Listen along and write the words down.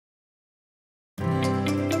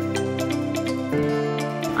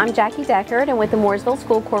I'm Jacque Deckard. I'm with the Mooresville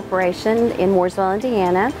School Corporation in Mooresville,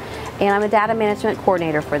 Indiana, and I'm a data management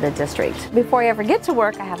coordinator for the district. Before I ever get to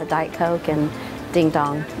work, I have a Diet Coke and Ding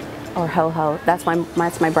Dong or Ho Ho. That's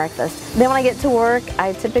my breakfast. Then when I get to work,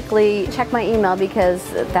 I typically check my email because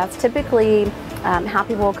that's typically how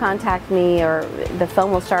people will contact me, or the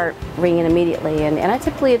phone will start ringing immediately. And I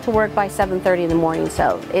typically get to work by 7:30 in the morning,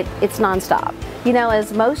 so it's nonstop. You know,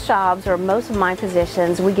 as most jobs or most of my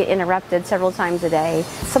positions, we get interrupted several times a day.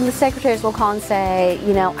 Some of the secretaries will call and say,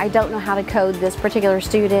 you know, I don't know how to code this particular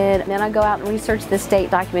student. And then I go out and research the state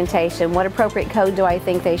documentation. What appropriate code do I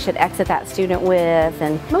think they should exit that student with?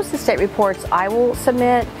 And most of the state reports I will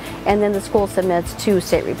submit, and then the school submits 2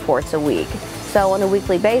 state reports a week. So on a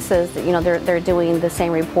weekly basis, you know, they're doing the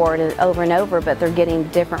same report over and over, but they're getting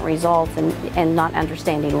different results and not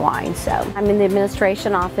understanding why. So I'm in the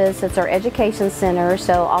administration office. It's our education center,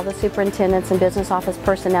 so all the superintendents and business office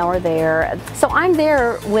personnel are there. So I'm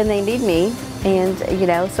there when they need me, and you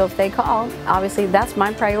know, so if they call, obviously that's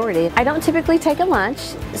my priority. I don't typically take a lunch,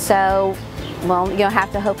 so well, you know,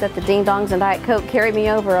 have to hope that the Ding Dongs and Diet Coke carry me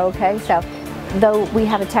over, okay? So though we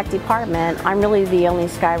have a tech department, I'm really the only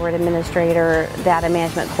Skyward administrator, data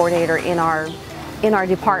management coordinator in our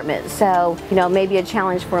department. So, you know, maybe a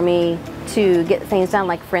challenge for me to get things done,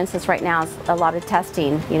 like for instance right now is a lot of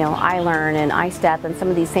testing, you know, iLearn and iStep and some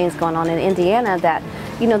of these things going on in Indiana that,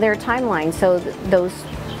 you know, there are timelines, so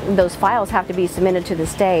those files have to be submitted to the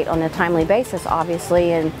state on a timely basis,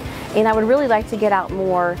 obviously, and I would really like to get out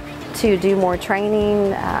more to do more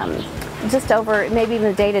training, just over maybe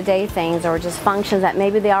even the day-to-day things, or just functions that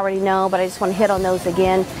maybe they already know, but I just want to hit on those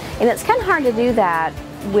again. And it's kind of hard to do that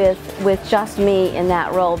with just me in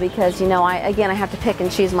that role, because you know, I have to pick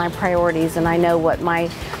and choose my priorities, and I know what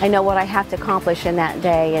I have to accomplish in that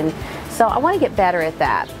day, and so I want to get better at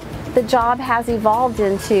that. The job has evolved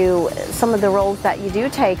into some of the roles that you do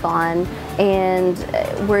take on, and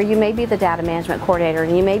where you may be the data management coordinator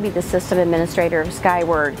and you may be the system administrator of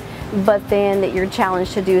Skyward, but then that you're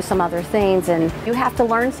challenged to do some other things, and you have to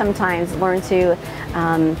learn to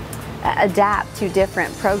adapt to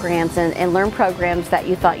different programs and learn programs that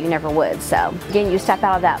you thought you never would. So again, you step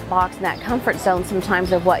out of that box and that comfort zone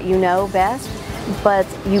sometimes of what you know best, but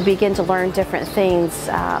you begin to learn different things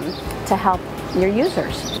to help your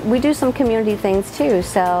users. We do some community things too,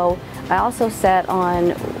 so I also sit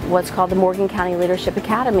on what's called the Morgan County Leadership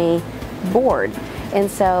Academy board, and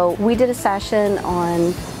so we did a session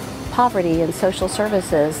on poverty and social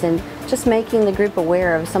services, and just making the group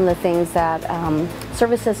aware of some of the things that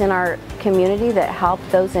services in our community that help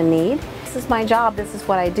those in need. This is my job, this is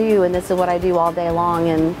what I do, and this is what I do all day long,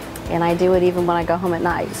 and I do it even when I go home at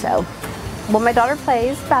night. So, well, my daughter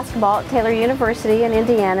plays basketball at Taylor University in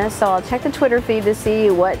Indiana, so I'll check the Twitter feed to see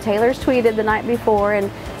what Taylor's tweeted the night before, and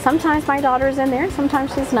sometimes my daughter's in there,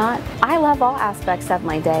 sometimes she's not. I love all aspects of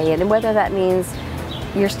my day, and whether that means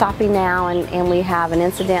you're stopping now and we have an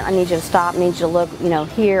incident, I need you to stop, I need you to look, you know,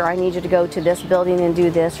 here, I need you to go to this building and do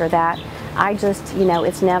this or that. I just, you know,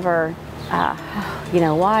 it's never, you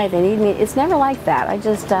know, why they need me. It's never like that. I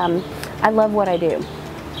just, I love what I do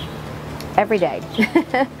every day.